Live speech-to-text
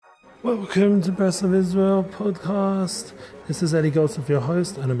Welcome to Best of Israel podcast. This is Eddie Goldsmith, your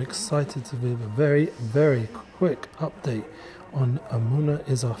host, and I'm excited to give a very, very quick update on Emunah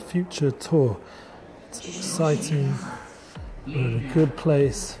is Our Future tour. It's exciting, we're in a good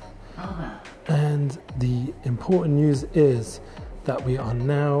place, and the important news is that we are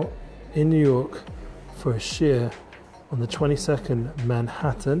now in New York for a shir on the 22nd,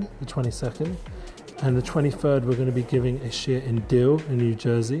 Manhattan, the 22nd, and the 23rd we're going to be giving a shir in Deal in New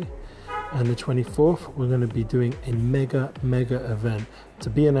Jersey. And the 24th, we're going to be doing a mega event to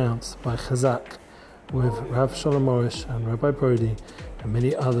be announced by Chazak with Rav Shalom Morish and Rabbi Brody and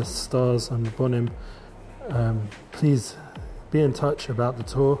many other stars and Rabbonim. Please be in touch about the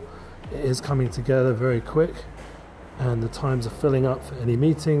tour. It is coming together very quick, and the times are filling up for any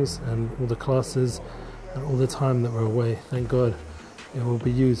meetings and all the classes and all the time that we're away. Thank God it will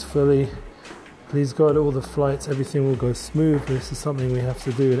be used fully. Please God, all the flights, everything will go smooth. This is something we have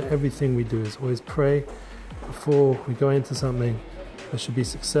to do, and everything we do is always pray before we go into something. There should be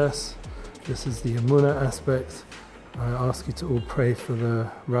success. This is the Emunah aspect. I ask you to all pray for the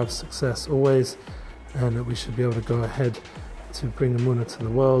Rav's success always, and that we should be able to go ahead to bring Emunah to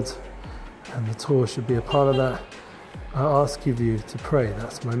the world, and the tour should be a part of that. I ask you to pray.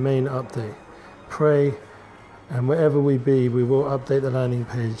 That's my main update. Pray, and wherever we be, we will update the landing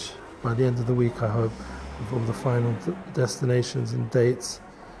page by the end of the week, I hope, with all the final destinations and dates.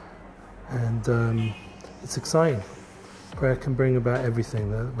 And it's exciting. Prayer can bring about everything.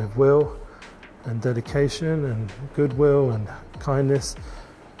 With will and dedication and goodwill and kindness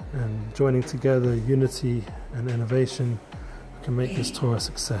and joining together, unity and innovation, we can make this tour a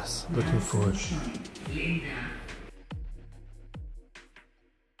success. Looking forward.